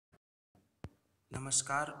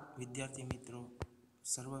નમસ્કાર વિદ્યાર્થી મિત્રો,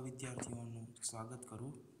 સર્વ વિદ્યાર્થીઓનું સ્વાગત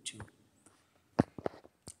કરું છું.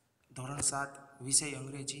 ધોરણ 7 વિષય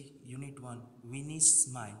અંગ્રેજી યુનિટ 1 વિની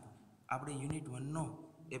સ્માઇલ. આપણે યુનિટ 1નો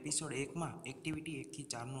એપિસોડ 1માં એક્ટિવિટી 1 થી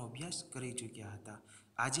 4નો અભ્યાસ કરી ચૂક્યા હતા.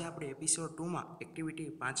 આજે આપણે એપિસોડ 2માં એક્ટિવિટી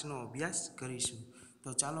 5નો અભ્યાસ કરીશું. તો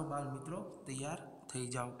ચાલો બાળ મિત્રો તૈયાર થઈ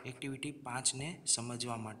જાઓ એક્ટિવિટી 5ને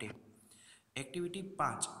સમજવા માટે. એક્ટિવિટી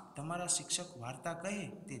 5, તમારા શિક્ષક વાર્તા કહે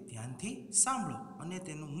તે ધ્યાનથી સાંભળો અને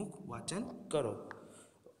તેનું મુખ વાચન કરો.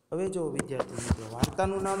 હવે જો વિદ્યાર્થી મિત્રો,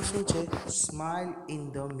 વાર્તાનું નામ શું છે? સ્માઇલ ઇન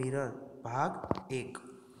ધ મિરર ભાગ 1.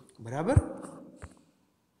 બરાબર,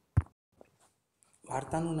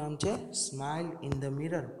 વાર્તાનું નામ છે smile in the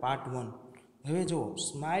mirror part 1. હવે જો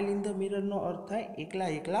સ્માઇલ ઇન ધ મિરરનો અર્થ થાય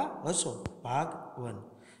એકલા એકલા હસો, ભાગ 1.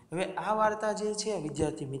 હવે આ વાર્તા જે છે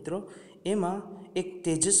વિદ્યાર્થી મિત્રો, એમાં એક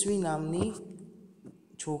તેજસ્વી નામની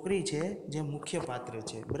છોકરી છે જે મુખ્ય પાત્ર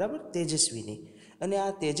છે. બરાબર, તેજસ્વીની. અને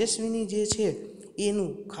આ તેજસ્વીની જે છે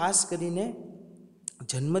એનું ખાસ કરીને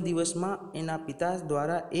જન્મદિવસમાં એના પિતા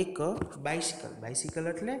દ્વારા એક બાઇસિકલ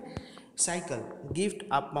એટલે સાયકલ ગિફ્ટ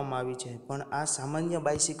આપવામાં આવી છે. પણ આ સામાન્ય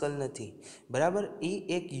બાઇસિકલ નથી. બરાબર, એ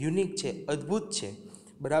એક યુનિક છે, અદ્ભુત છે.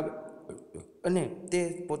 બરાબર, અને તે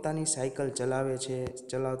પોતાની સાયકલ ચલાવે છે.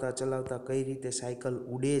 ચલાવતા ચલાવતા કઈ રીતે સાયકલ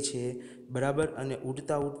ઉડે છે, બરાબર, અને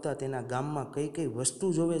ઉડતા ઉડતા તેના ગામમાં કઈ કઈ વસ્તુ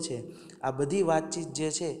જોવે છે, આ બધી વાતચીત જે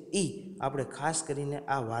છે એ આપણે ખાસ કરીને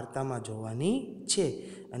આ વાર્તામાં જોવાની છે.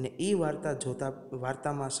 અને એ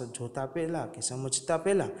વાર્તામાં જોતા પહેલાં કે સમજતા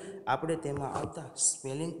પહેલાં આપણે તેમાં આવતા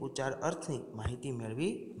સ્પેલિંગ, ઉચ્ચાર, અર્થની માહિતી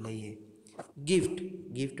મેળવી લઈએ. ગિફ્ટ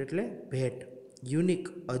એટલે ભેટ. યુનિક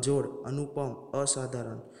અજોડ, અનુપમ,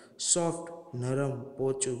 અસાધારણ. સોફ્ટ નરમ,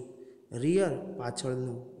 પોચું. રિયર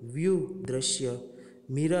પાછળનું. વ્યૂ દ્રશ્ય.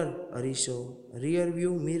 મિરર અરીસો. Rear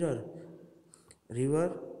view mirror.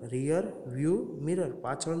 Rear view mirror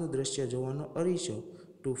પાછળનું દ્રશ્ય જોવાનો અરીસો.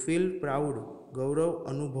 To feel proud Gaurav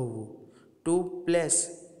અનુભવવું. Two place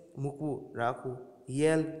મૂકવું, રાખવું.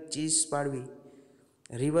 યેલ ચીઝ પાડવી.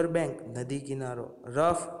 રિવર બેંક નદી કિનારો.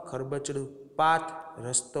 રફ ખરબચડું. પાથ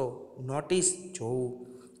રસ્તો. નોટિસ જોવું.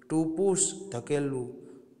 Two push ધકેલવું.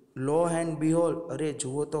 લો એન્ડ બિહોલ્ડ અરે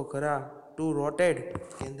જુઓ તો ખરા. ટુ રોટેટ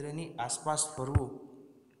કેન્દ્રની આસપાસ ફરવું.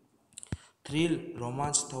 થ્રિલ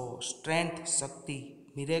રોમાંચ થવો. સ્ટ્રેન્થ શક્તિ.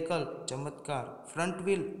 મિરેકલ ચમત્કાર. ફ્રન્ટ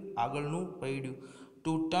વ્હીલ આગળનું પૈડું.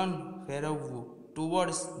 ટુ ટર્ન ફેરવવું.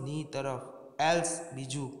 ટુવર્ડ્સ ની તરફ. એલ્સ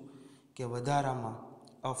બીજું કે વધારામાં.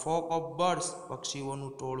 અ ફ્લોક ઓફ બર્ડ્સ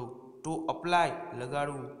પક્ષીઓનું ટોળું. To apply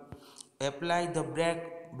લગાડવું. Apply the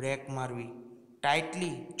break મારવી.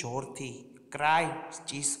 ટાઇટલી જોરથી. ક્રાય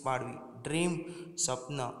ચીસ પાડવી. ડ્રીમ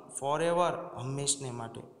સ્વપ્ન. ફોરએવર હંમેશને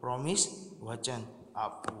માટે. પ્રોમિસ વચન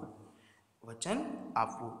આપવું.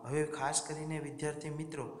 હવે ખાસ કરીને વિદ્યાર્થી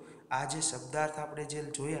મિત્રો, આ જે શબ્દાર્થ આપણે જે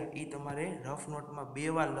જોયા એ તમારે રફ નોટમાં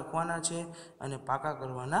 2 વાર લખવાના છે અને પાકા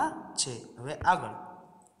કરવાના છે. હવે આગળ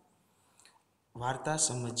વાર્તા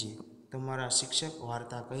સમજીએ. તમારા શિક્ષક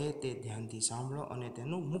વાર્તા કહે તે ધ્યાનથી સાંભળો અને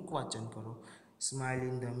તેનું મુખ વાચન કરો. સ્માઇલ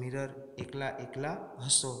ઇન ધ મિરર એકલા એકલા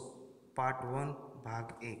હસો, પાર્ટ 1 ભાગ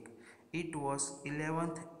 1. It was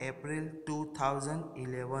 11th April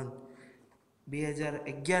 2011.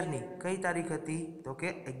 2011ની કઈ તારીખ હતી? તો કે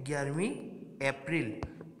 11મી એપ્રિલ.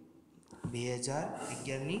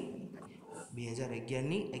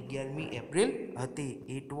 2011ની 11મી એપ્રિલ હતી.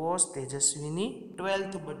 It was Tejaswini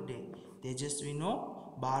 12th birthday. તેજસ્વીનો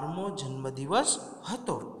 12મો જન્મદિવસ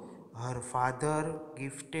હતો. Her father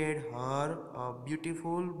gifted her a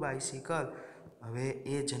beautiful bicycle. હવે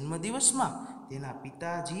એ જન્મદિવસમાં તેના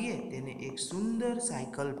પિતાજીએ તેને એક સુંદર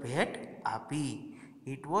સાયકલ ભેટ આપી.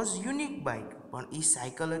 It was unique bike. પણ એ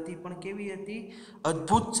સાયકલ હતી પણ કેવી હતી?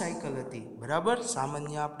 અદ્ભુત સાયકલ હતી. બરાબર,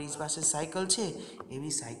 સામાન્ય આપણી પાસે સાયકલ છે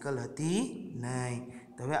એવી સાયકલ હતી નહીં.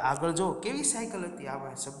 તો હવે આગળ જો કેવી સાયકલ હતી.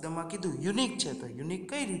 આ શબ્દમાં કીધું યુનિક છે, તો યુનિક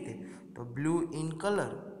કઈ રીતે? તો બ્લુ ઇન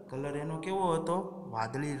કલર એનો કેવો હતો?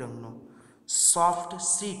 વાદળી રંગનો. સોફ્ટ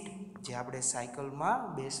સીટ, જે આપણે સાયકલમાં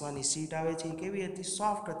બેસવાની સીટ આવે છે એ કેવી હતી?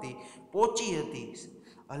 સોફ્ટ હતી, પોચી હતી.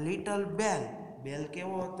 અ લિટલ બેલ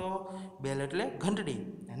કેવો હતો? બેલ એટલે ઘંટડી,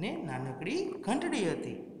 અને નાનકડી ઘંટડી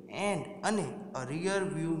હતી. અને અ રિયર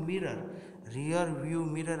વ્યૂ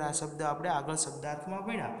મિરર આ શબ્દ આપણે આગળ શબ્દાર્થમાં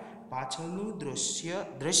ભણ્યા. પાછળનું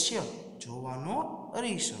દ્રશ્ય જોવાનો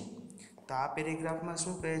અરીસો. તો આ પેરેગ્રાફમાં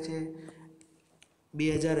શું કહે છે?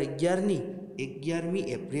 2011ની 11મી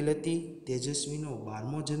એપ્રિલ હતી. તેજસ્વીનો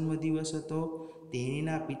 12મો જન્મદિવસ હતો.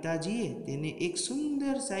 તેના પિતાજીએ તેને એક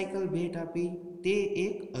સુંદર સાયકલ ભેટ આપી. તે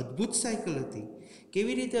એક અદ્ભુત સાયકલ હતી.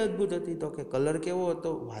 કેવી રીતે અદ્ભુત હતી? તો કે કલર કેવો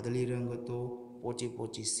હતો? વાદળી રંગ હતો.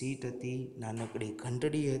 પોચી સીટ હતી. નાનકડી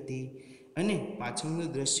ઘંટડી હતી. અને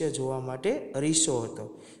પાછળનું દ્રશ્ય જોવા માટે અરીસો હતો.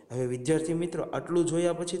 હવે વિદ્યાર્થી મિત્રો આટલું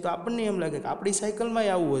જોયા પછી તો આપણને એમ લાગે કે આપણી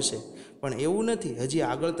સાયકલમાંય આવું હશે, પણ એવું નથી. હજી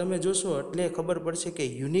આગળ તમે જોશો એટલે ખબર પડશે કે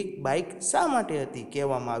યુનિક બાઇક શા માટે હતી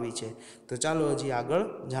કહેવામાં આવી છે. તો ચાલો હજી આગળ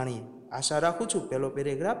જાણીએ. આશા રાખું છું પહેલો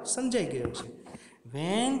પેરેગ્રાફ સમજાઈ ગયો છે.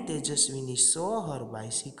 વેન તેજસ્વીની સો હર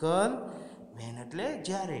બાઇસિકલ, વેન એટલે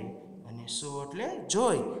જ્યારે અને સો એટલે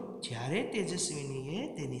જોઈ. જ્યારે તેજસ્વીનીએ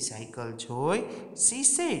તેની સાયકલ જોઈ, સી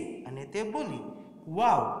સેડ અને તે બોલી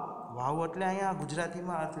વાવ. વાવ એટલે અહીંયા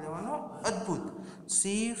ગુજરાતીમાં અર્થ લેવાનો અદ્ભુત.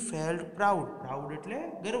 સી ફેલ્ટ પ્રાઉડ, પ્રાઉડ એટલે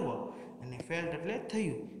ગર્વ અને ફેલ્ટ એટલે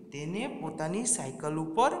થયું. તેને પોતાની સાયકલ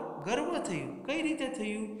ઉપર ગર્વ થયું. કઈ રીતે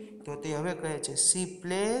થયું તો તે હવે કહે છે C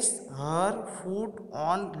place Har foot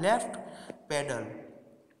on left pedal.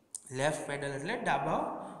 Left pedal એટલે ડાબા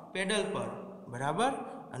પેડલ પર, બરાબર,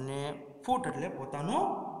 અને ફૂટ એટલે પોતાનો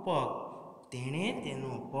પગ. તેણે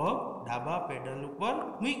તેનો પગ ડાબા પેડલ ઉપર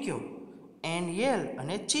મૂક્યો. એન્ડ યેલ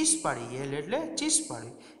અને ચીસ પાડી. યેલ એટલે ચીસ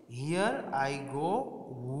પાડી. હિયર આઈ ગો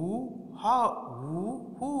હુ હા હુ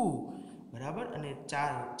હુ, બરાબર, અને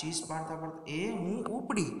ચીસ પાડતા પાડતા એ હું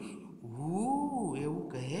ઉપડી. હુ એવું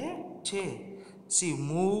કહે છે. C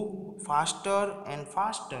move faster and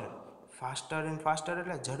faster. Faster and faster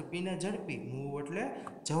એટલે ઝડપીને ઝડપી. મૂવ એટલે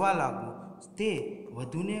જવા લાગવું. તે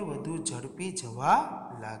વધુને વધુ ઝડપી જવા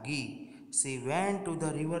લાગી. C went to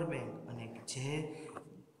the river bank, અને જે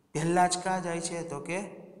પહેલાં જ કાં જાય છે તો કે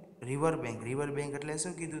રિવર બેંક. રિવર બેંક એટલે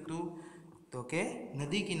શું કીધું તું તો કે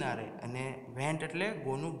નદી કિનારે, અને વેન્ટ એટલે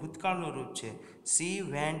ગોનું ભૂતકાળનું રૂપ છે. C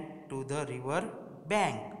went to the river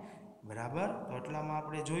bank, બરાબર. તો એટલામાં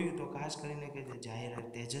આપણે જોયું તો ખાસ કરીને કે જે જાહેર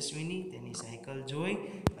તેજસ્વીની તેની સાયકલ જોઈ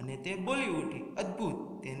અને તે બોલી ઉઠી અદ્ભુત.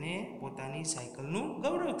 તેને પોતાની સાયકલનું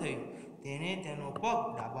ગૌરવ થયું. તેણે તેનો પગ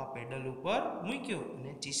ડાબા પેડલ ઉપર મૂક્યો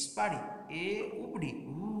અને ચીસ પાડી. એ ઉપડી.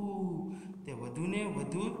 તે વધુને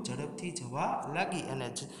વધુ ઝડપથી જવા લાગી અને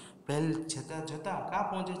જતાં જતાં કાં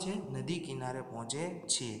પહોંચે છે? નદી કિનારે પહોંચે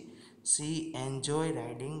છે. C enjoy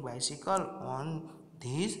riding bicycle on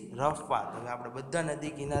this rough path. હવે આપણે બધા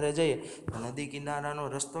નદી કિનારે જઈએ તો નદી કિનારાનો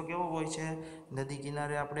રસ્તો કેવો હોય છે? નદી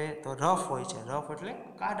કિનારે આપણે તો રફ હોય છે. રફ એટલે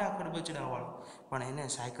કાડા ખરબચડાવાળો. પણ એને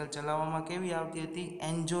સાયકલ ચલાવવામાં કેવી આવતી હતી?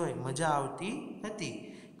 એન્જોય, મજા આવતી હતી.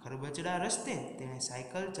 ખરબચડા રસ્તે તેણે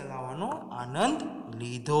સાયકલ ચલાવવાનો આનંદ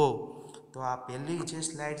લીધો. તો આ પહેલી જે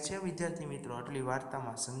સ્લાઇડ છે વિદ્યાર્થી મિત્રો આટલી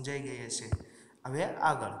વાર્તામાં સમજાઈ ગઈ હશે. હવે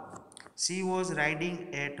આગળ. She was riding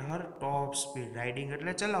at her top speed. Riding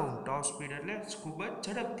એટલે ચલાવવું, ટોપ સ્પીડ એટલે ખૂબ જ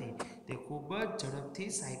ઝડપથી. તે ખૂબ જ ઝડપથી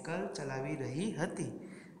સાયકલ ચલાવી રહી હતી.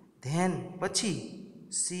 ધેન પછી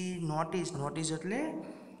સી નોટિસ. નોટિસ એટલે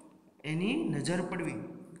એની નજર પડવી.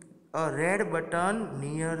 અ red button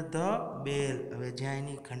near the bell. હવે જ્યાં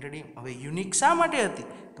એની ઘંટડી, હવે યુનિક શા માટે હતી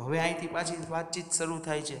તો હવે અહીંથી પાછી વાતચીત શરૂ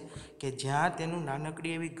થાય છે કે જ્યાં તેનું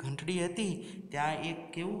નાનકડી એવી ઘંટડી હતી ત્યાં એક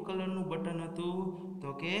કેવું કલરનું બટન હતું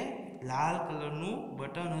તો કે લાલ કલરનું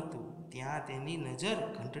બટન હતું. ત્યાં તેની નજર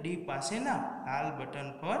ઘંટડી પાસેના લાલ બટન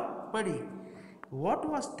પર પડી. What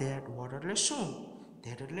was that? વોટ એટલે શું?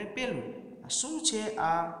 ધેટ એટલે પેલું. શું છે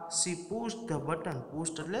આ? C push the button.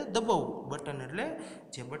 Push એટલે દબાવવું, બટન એટલે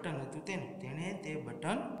જે બટન હતું તેણે તે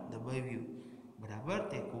બટન દબાવ્યું. બરાબર.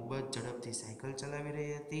 તે ખૂબ જ ઝડપથી સાયકલ ચલાવી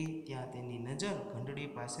રહી હતી. ત્યાં તેની નજર ઘંટડી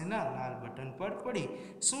પાસેના લાલ બટન પર પડી.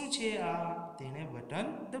 શું છે આ? તેણે બટન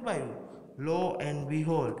દબાવ્યું. Law and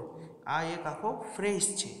બિહોલ્ડ. આ એક આખો ફ્રેઝ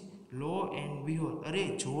છે. Law and બિહોલ્ડ. અરે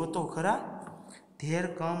જુઓ તો ખરા, there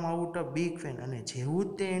come out a big fan. અને જેવું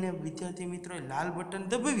જ તે એણે વિદ્યાર્થી મિત્રોએ લાલ બટન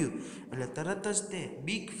દબાવ્યું એટલે તરત જ તે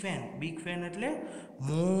બિગ ફેન. બિગ ફેન એટલે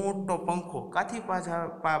મોટો પંખો. કાથી પાછા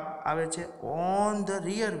આવે છે? On the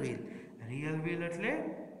rear wheel. Rear wheel એટલે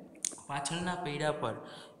પાછળના પૈડા પર,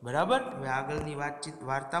 બરાબર. હવે આગળની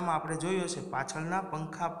વાર્તામાં આપણે જોયું હશે પાછળના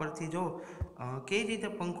પંખા પરથી જો કઈ રીતે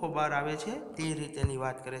પંખો બહાર આવે છે તે રીતેની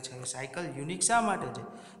વાત કરે છે. હવે સાયકલ યુનિક શા માટે છે?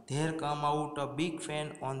 There come out a big fan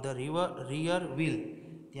on the rear wheel.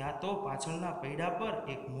 ત્યાં તો પાછળના પૈડા પર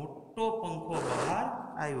એક મોટો પંખો બહાર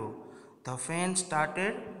આવ્યો. The fan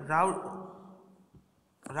started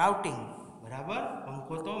routing. બરાબર.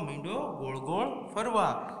 પંખો તો મીંડો ગોળ ગોળ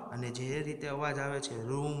ફરવા, અને જે રીતે અવાજ આવે છે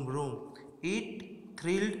રૂમ રૂમ. ઇટ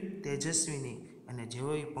થ્રિલ્ડ તેજસ્વીની. અને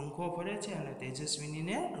જેવો એ પંખો ફરે છે અને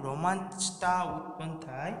તેજસ્વીનીને રોમાંચતા ઉત્પન્ન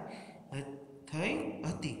થઈ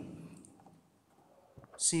હતી.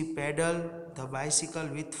 C pedal the bicycle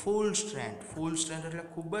with full strength. Full strength એટલે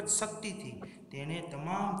ખૂબ જ શક્તિથી તેણે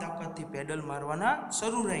તમામ તાકાતથી પેડલ મારવાના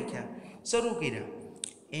શરૂ કર્યા.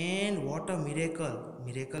 And what a miracle.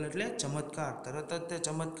 Miracle એટલે ચમત્કાર. તરત જ તે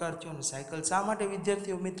ચમત્કાર થયો. અને સાયકલ શા માટે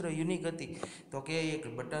વિદ્યાર્થીઓ મિત્ર યુનિક હતી? તો કે એક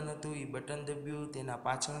બટન હતું, એ બટન દબ્યું, તેના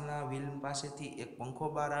પાછળના વ્હીલ પાસેથી એક પંખો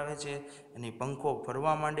બહાર આવે છે અને પંખો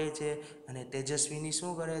ફરવા માંડે છે. અને તેજસ્વીની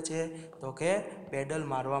શું કરે છે? તો કે પેડલ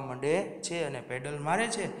મારવા માંડે છે. અને પેડલ મારે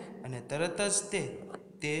છે અને તરત જ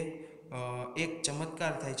તે એક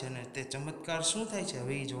ચમત્કાર થાય છે. અને તે ચમત્કાર શું થાય છે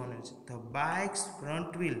હવે એ જોવાનું છે. ધ બાઇક્સ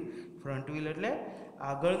ફ્રન્ટ વ્હીલ એટલે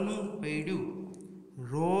આગળનું પૈડું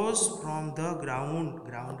રોઝ ફ્રોમ ધ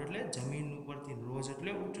ગ્રાઉન્ડ એટલે જમીન ઉપરથી. રોઝ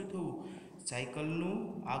એટલે ઊંચું થવું. સાયકલનું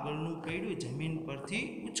આગળનું પૈડું જમીન પરથી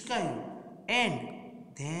ઉચકાયું. And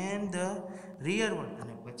then the rear one,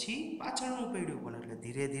 અને પછી પાછળનું પૈડું પણ. એટલે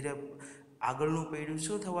ધીરે ધીરે આગળનું પૈડું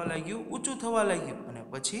શું થવા લાગ્યું? ઊંચું થવા લાગ્યું. અને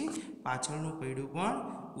પછી પાછળનું પૈડું પણ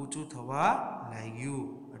ઊંચું થવા લાગ્યું.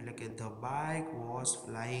 એટલે કે ધ બાઇક વોઝ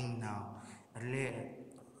ફ્લાઇંગ નાવ. એટલે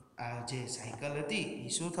આ જે સાયકલ હતી એ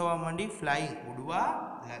શું થવા માંડી? ફ્લાઇંગ, ઉડવા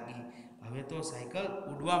લાગી. હવે તો સાયકલ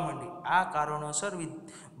ઉડવા માંડી. આ કારણોસર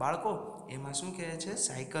બાળકો એમાં શું કહે છે?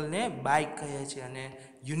 સાયકલને બાઇક કહે છે અને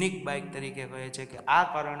યુનિક બાઇક તરીકે કહે છે કે આ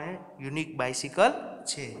કારણે યુનિક બાઇસિકલ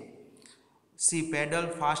છે. C pedal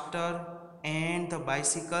faster and the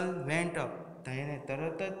bicycle vent up. તેણે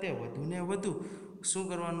તરત જ તે વધુને વધુ શું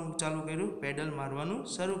કરવાનું ચાલુ કર્યું? પેડલ મારવાનું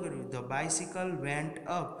શરૂ કર્યું. ધ બાઇસિકલ વેન્ટ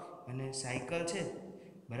અપ, અને સાયકલ છે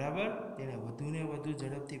બરાબર, તેને વધુને વધુ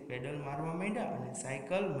ઝડપથી પેડલ મારવા માંડ્યા અને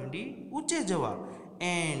સાયકલ મંડી ઊંચે જવા.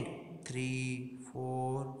 And 3,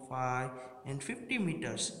 4, 5 and 50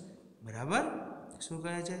 metres. બરાબર, શું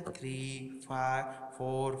કહે છે? 3, 5,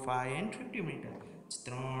 4, 5 and 50 મીટર.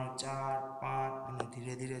 3, 4, 5 અને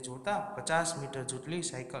ધીરે ધીરે જોતા 50 મીટર જેટલી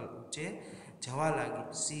સાયકલ ઊંચે જવા લાગી.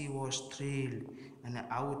 સી વોઝ થ્રિલ્ડ, અને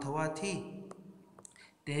આવું થવાથી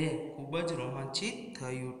તે ખૂબ જ રોમાંચિત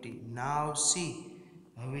થઈ ઉઠી. નાવ સી,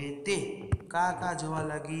 હવે તે કા જવા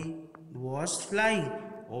લાગી? Was flying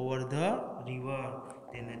over the river,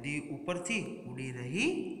 તે નદી ઉપરથી ઉડી રહી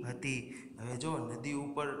હતી. હવે જો નદી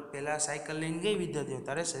ઉપર પહેલાં સાયકલ લઈને ગઈ વિદ્યાર્થીઓ,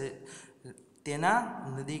 તારે તેના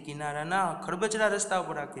નદી કિનારાના ખડબચડા રસ્તા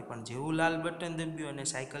ઉપર રાખતી, પણ જેવું લાલ બટન દબ્યું અને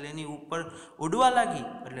સાયકલ એની ઉપર ઉડવા લાગી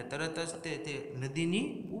એટલે તરત જ તે નદીની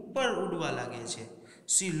ઉપર ઉડવા લાગે છે.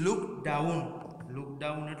 સી લુક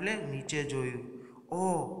ડાઉન એટલે નીચે જોયું. ઓ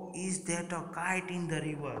is that a kite in the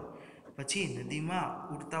river. પછી નદીમાં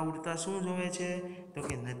ઉડતા ઉડતા શું જોવે છે? તો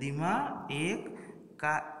કે નદીમાં એક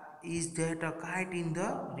is that a kite in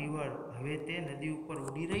the river. હવે તે નદી ઉપર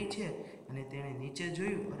ઉડી રહી છે અને તેણે નીચે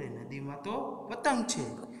જોયું, અરે નદીમાં તો પતંગ છે.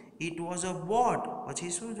 It was a boat.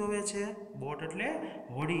 પછી શું જોવે છે? બોટ એટલે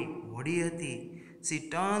હોડી હતી. C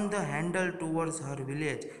turn the handle towards Har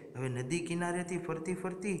village. હવે નદી કિનારેથી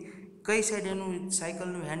ફરતી કઈ સાઈડ એનું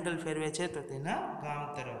સાયકલનું હેન્ડલ ફેરવે છે? તો તેના ગામ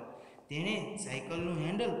તરફ. તેણે સાયકલનું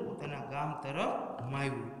હેન્ડલ પોતાના ગામ તરફ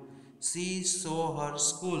ઘુમાવ્યું. સી સો હર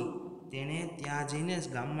સ્કૂલ. તેણે ત્યાં જઈને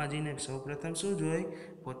ગામમાં જઈને સૌપ્રથમ શું જોઈ?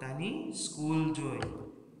 પોતાની સ્કૂલ જોઈ.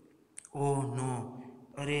 ઓહ નો,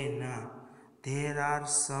 અરે ના. There are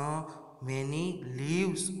so many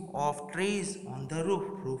leaves of trees on the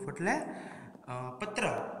roof એટલે પત્ર,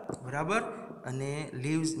 બરાબર. અને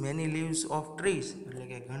મેની લીવ્સ ઓફ ટ્રીઝ એટલે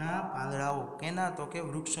કે ઘણા પાંદડાઓ. કેના? તો કે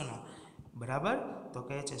વૃક્ષોના. બરાબર, તો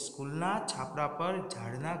કહે છે સ્કૂલના છાપરા પર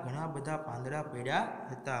ઝાડના ઘણા બધા પાંદડા પડ્યા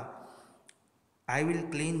હતા. I will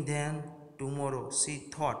clean them tomorrow. C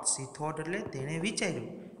thought એટલે તેણે વિચાર્યું.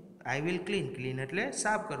 આઈ વિલ ક્લીન એટલે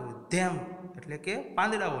સાફ કરવું. ધેમ એટલે કે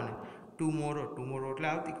પાંદડાઓને. ટુમોરો એટલે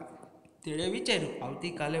આવતીકાલે. તેણે વિચાર્યું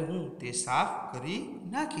આવતીકાલે હું તે સાફ કરી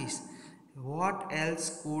નાખીશ. Vote else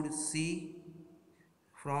food C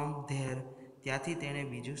from there. ત્યાંથી તેણે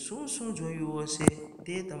બીજું શું જોયું હશે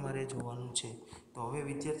તે તમારે જોવાનું છે. તો હવે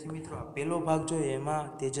વિદ્યાર્થી મિત્રો, આ પહેલો ભાગ જોયો એમાં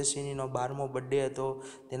તેજસ્વીનીનો 12મો બર્થડે હતો.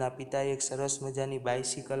 તેના પિતાએ એક સરસ મજાની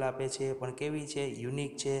બાઇસિકલ આપે છે, પણ કેવી છે?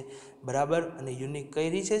 યુનિક છે. બરાબર, અને યુનિક કઈ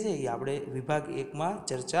રીતે છે એ આપણે વિભાગ 1માં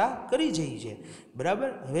ચર્ચા કરી જઈ છે. બરાબર,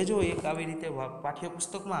 હવે જો એક આવી રીતે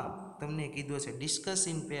પાઠ્યપુસ્તકમાં તમને કીધું છે ડિસ્કસ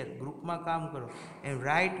ઇન પેર, ગ્રુપમાં કામ કરો, એન્ડ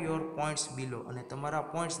રાઇટ યોર પોઈન્ટ્સ બિલો, અને તમારા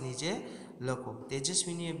પોઈન્ટ્સ નીચે લખો.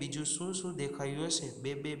 તેજસ્વીનીએ બીજું શું દેખાયું હશે?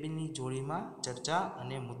 બેની જોડીમાં ચર્ચા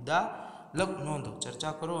અને મુદ્દા નોંધો.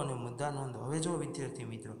 ચર્ચા કરો અને મુદ્દા નોંધો. હવે જો વિદ્યાર્થી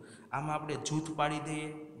મિત્રો, આમાં આપણે જૂથ પાડી દઈએ,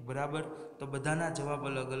 બરાબર, તો બધાના જવાબ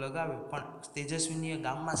અલગ અલગ આવે. પણ તેજસ્વીનીએ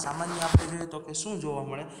ગામમાં સામાન્ય આપણે જોઈએ તો કે શું જોવા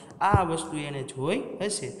મળે? આ વસ્તુ એને જોઈ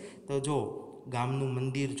હશે. તો જો ગામનું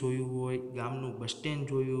મંદિર જોયું હોય, ગામનું બસ સ્ટેન્ડ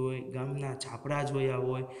જોયું હોય, ગામના છાપરા જોયા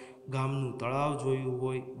હોય, ગામનું તળાવ જોયું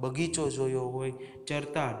હોય, બગીચો જોયો હોય,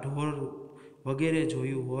 ચરતા ઢોર વગેરે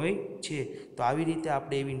જોયું હોય છે. તો આવી રીતે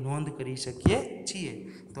આપણે એવી નોંધ કરી શકીએ છીએ.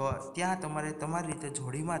 તો ત્યાં તમારે તમારી રીતે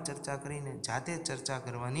જોડીમાં ચર્ચા કરીને જાતે ચર્ચા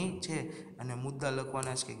કરવાની છે અને મુદ્દા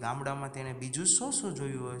લખવાના છે કે ગામડામાં તેણે બીજું શું શું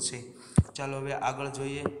જોયું હશે. ચાલો હવે આગળ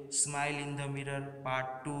જોઈએ. Smile in the mirror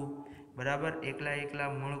part 2. બરાબર, એકલા એકલા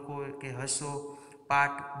મણકો કે હસો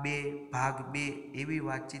પાર્ટ 2 ભાગ 2 એવી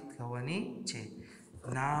વાતચીત થવાની છે.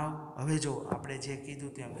 નાવ હવે જો આપણે જે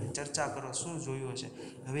કીધું તેમ ચર્ચા કરો શું જોયું હશે.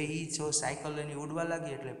 હવે એ જો સાયકલ લઈને ઉડવા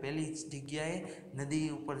લાગી એટલે પહેલી જગ્યાએ નદી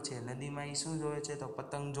ઉપર છે. નદીમાં એ શું જોવે છે તો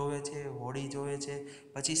પતંગ જોવે છે, હોડી જોવે છે.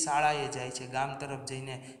 પછી શાળાએ જાય છે ગામ તરફ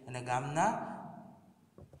જઈને અને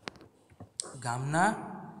ગામના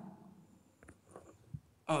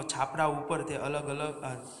છાપરા ઉપર તે અલગ અલગ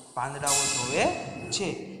પાંદડાઓ જોવે છે.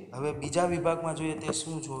 હવે બીજા વિભાગમાં જોઈએ તે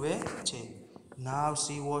શું જોવે છે. નાવ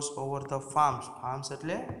she was over the farms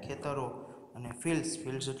એટલે ખેતરો અને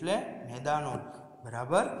ફિલ્ડ્સ એટલે મેદાનો.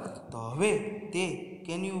 બરાબર, તો હવે તે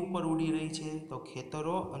કેની ઉપર ઉડી રહી છે તો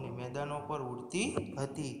ખેતરો અને મેદાનો પર ઉડતી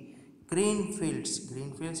હતી. ગ્રીન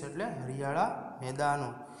ફિલ્ડ્સ એટલે હરિયાળા મેદાનો.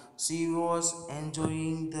 She was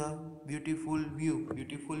enjoying the beautiful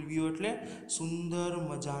view એટલે સુંદર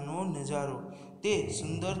મજાનો નજારો. તે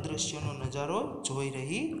સુંદર દ્રશ્યનો નજારો જોઈ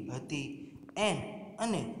રહી હતી.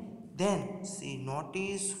 અને than C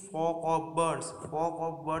notice flock of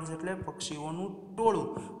birds એટલે પક્ષીઓનું ટોળું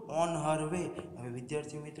ઓન હર વે. હવે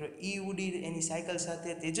વિદ્યાર્થી મિત્રો એની સાયકલ સાથે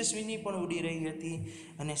તેજસ્વીની પણ ઉડી રહી હતી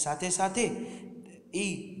અને સાથે સાથે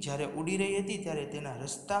જ્યારે ઉડી રહી હતી ત્યારે તેના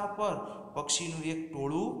રસ્તા પર પક્ષીનું એક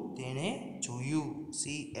ટોળું તેણે જોયું.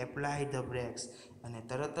 સી એપ્લાઇડ ધ બ્રેક્સ અને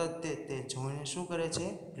તરત જ તે જોઈને શું કરે છે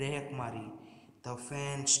બ્રેક મારી. The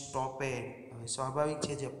fan સ્ટોપેડ. હવે સ્વાભાવિક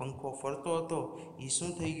છે જે પંખો ફરતો હતો એ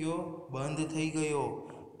શું થઈ ગયો બંધ થઈ ગયો.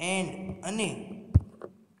 અને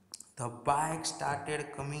the bike started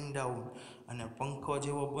coming down અને પંખો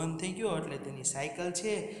જેવો બંધ થઈ ગયો એટલે તેની સાયકલ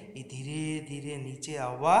છે એ ધીરે ધીરે નીચે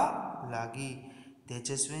આવવા લાગી.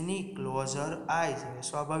 તેજસ્વીની ક્લોઝ હર આઈઝ. હવે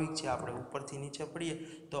સ્વાભાવિક છે આપણે ઉપરથી નીચે પડીએ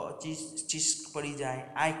તો ચીસ્ક પડી જાય,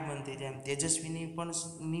 આંખ બંધ થઈ જાય. તેજસ્વીની પણ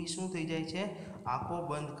શું થઈ જાય છે આંખો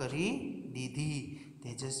બંધ કરી દીધી.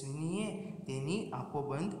 તેજસ્વીનીએ તેની આંખો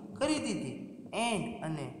બંધ કરી દીધી.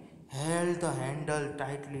 અને હેલ્ડ ધ હેન્ડલ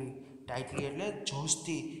ટાઇટલી એટલે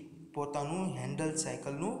જોશથી પોતાનું હેન્ડલ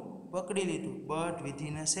સાયકલનું પકડી લીધું. બટ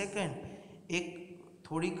વિધિન અ સેકન્ડ એક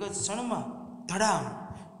થોડીક જ ક્ષણમાં ધડામ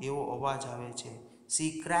એવો અવાજ આવે છે.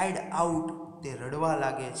 C cried out. તે રડવા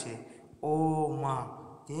લાગે છે. ઓ માં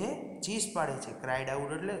તે ચીસ પાડે છે. ક્રાઇડ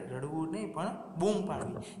આઉટ એટલે રડવું નહીં પણ બૂમ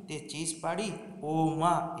પાડવી. તે ચીસ પાડી ઓ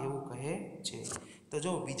માં એવું કહે છે. તો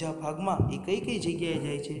જો બીજા ભાગમાં એ કઈ જગ્યાએ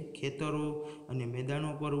જાય છે ખેતરો અને મેદાનો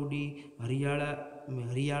પર ઉડી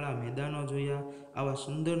હરિયાળા મેદાનો જોયા. આવા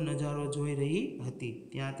સુંદર નજારો જોઈ રહી હતી.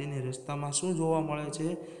 ત્યાં તેને રસ્તામાં શું જોવા મળે છે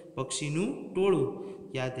પક્ષીનું ટોળું.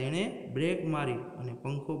 ત્યાં તેણે બ્રેક મારી અને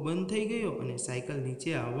પંખો બંધ થઈ ગયો અને સાયકલ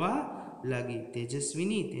નીચે આવવા લાગી.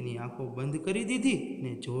 તેજસ્વીની તેની આંખો બંધ કરી દીધી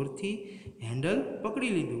અને જોરથી હેન્ડલ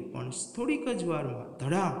પકડી લીધું. પણ થોડીક જ વારમાં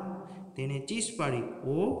ધડામ તેને ચીસ પાડી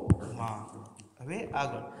ઓ માં. હવે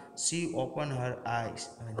આગળ સી ઓપન હર આઈસ.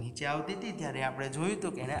 હવે નીચે આવતી હતી ત્યારે આપણે જોયું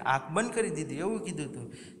હતું કે એણે આંખ બંધ કરી દીધી એવું કીધું હતું.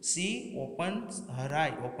 સી ઓપન હર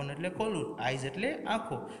આઈ. ઓપન એટલે ખોલવું, આઈઝ એટલે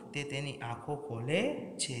આંખો. તે તેની આંખો ખોલે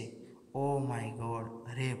છે. Oh my God.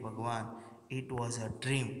 અરે ભગવાન. It was a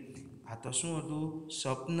dream. આ તો શું હતું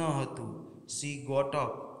સ્વપ્ન હતું. C got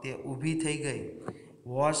up. તે ઊભી થઈ ગઈ.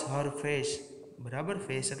 વોશ હર ફેસ. બરાબર,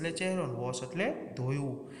 ફેસ એટલે ચહેરો, વોશ એટલે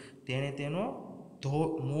ધોયું. તેણે તેનો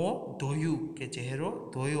મોં ધોયું કે ચહેરો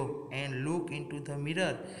ધોયો. And look into the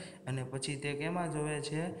mirror. અને પછી તે કેમાં જોવે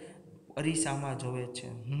છે અરીસામાં જોવે છે.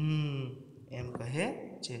 એમ કહે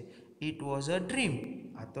છે. It was a dream.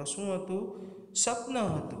 આ તો શું હતું સ્વપ્ન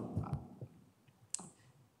હતું.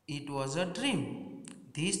 It was a dream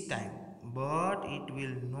this time but it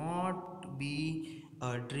will not be a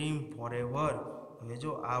dream four ever. હવે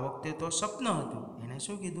જો આ વખતે તો સ્વપ્ન હતું. એણે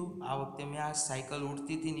શું કીધું આ વખતે મેં આ સાયકલ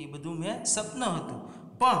ઉડતી હતી ને એ બધું મેં સ્વપ્ન હતું.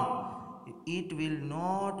 પણ it will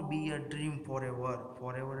not be a dream four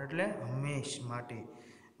ever એટલે હંમેશ માટે.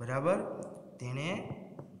 બરાબર, તેણે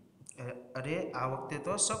આ વખતે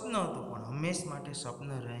તો સ્વપ્ન હતું પણ હંમેશ માટે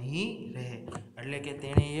સ્વપ્ન રહી રહે. એટલે કે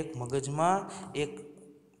તેણે એક મગજમાં એક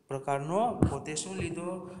પ્રકારનો પોતે શું લીધો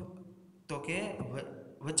તો કે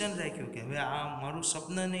વચન રાખ્યું કે હવે આ મારું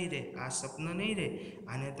સ્વપ્ન નહીં રહે, આ સ્વપ્ન નહીં રહે,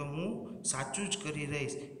 આને તો હું સાચું જ કરી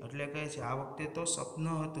રહીશ. એટલે કહે છે આ વખતે તો સ્વપ્ન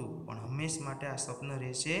હતું પણ હંમેશ માટે આ સ્વપ્ન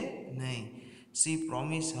રહેશે નહીં. સી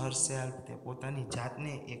પ્રોમિસ હર સેલ્ફ. તે પોતાની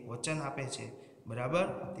જાતને એક વચન આપે છે. બરાબર,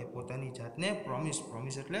 તે પોતાની જાતને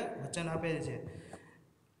પ્રોમિસ એટલે વચન આપે છે.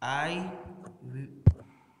 I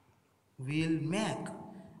will make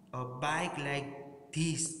a bike like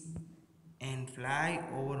this and fly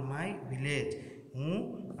over my village. હું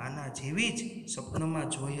આના જેવી જ સપનામાં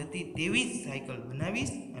જોઈ હતી તેવી જ સાયકલ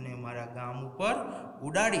બનાવીશ અને મારા ગામ ઉપર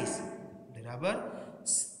ઉડાડીશ. બરાબર.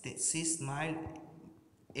 She smiled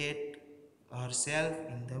at herself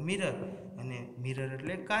in the mirror. અને મિરર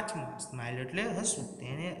એટલે કાચમાં, સ્માઇલ એટલે હસવું.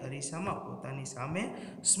 તેણે અરીસામાં પોતાની સામે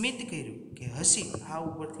સ્મિત કર્યું કે હસી. આ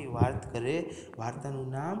ઉપરથી વાર્તાનું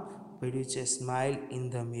નામ પડ્યું છે સ્માઇલ ઇન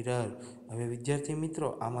ધ મિરર. હવે વિદ્યાર્થી મિત્રો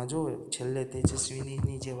આમાં જો છેલ્લે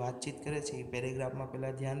તેજસ્વીની જે વાતચીત કરે છે એ પેરેગ્રાફમાં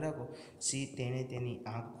પહેલાં ધ્યાન રાખો. તેણે તેની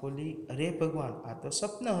આંખ ખોલી. અરે ભગવાન, આ તો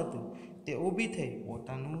સપન હતું. તે ઊભી થઈ,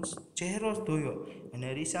 પોતાનો ચહેરો ધોયો અને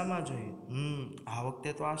અરીસામાં જોયું. આ વખતે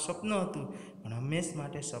તો આ સપન હતું, પણ હંમેશ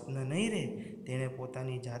માટે સપન નહીં રહે. તેણે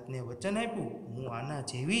પોતાની જાતને વચન આપ્યું, હું આના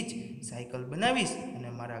જેવી જ સાયકલ બનાવીશ અને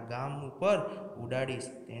મારા ગામ ઉપર ઉડાડીશ.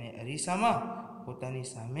 તેણે અરીસામાં પોતાની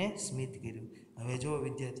સામે સ્મિત કર્યું. હવે જો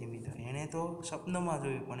વિદ્યાર્થી મિત્ર, એણે તો સપનમાં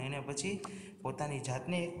જોયું, પણ એને પછી પોતાની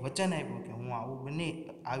જાતને એક વચન આપ્યું કે હું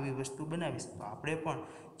આવી વસ્તુ બનાવીશ. તો આપણે પણ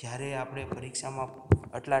જ્યારે આપણે પરીક્ષામાં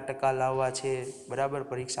આટલા ટકા લાવવા છે, બરાબર,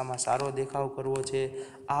 પરીક્ષામાં સારો દેખાવ કરવો છે,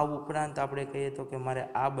 આ ઉપરાંત આપણે કહીએ તો કે મારે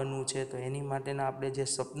આ બનવું છે, તો એની માટેના આપણે જે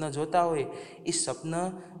સ્વપ્ન જોતા હોય એ સ્વપ્ન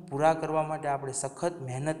પૂરા કરવા માટે આપણે સખત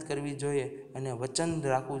મહેનત કરવી જોઈએ અને વચન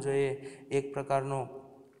રાખવું જોઈએ. એક પ્રકારનો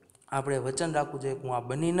આપણે વચન રાખવું જોઈએ કે હું આ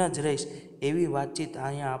બનીને જ રહીશ. એવી વાતચીત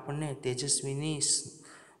અહીંયા આપણને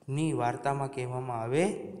તેજસ્વીની વાર્તામાં કહેવામાં આવે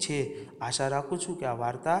છે. આશા રાખું છું કે આ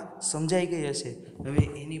વાર્તા સમજાઈ ગઈ હશે. હવે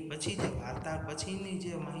એની પછી જે વાર્તા પછીની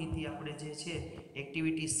જે માહિતી આપણે જે છે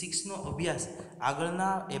એક્ટિવિટી 6નો અભ્યાસ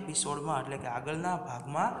આગળના એપિસોડમાં એટલે કે આગળના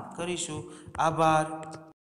ભાગમાં કરીશું. આભાર.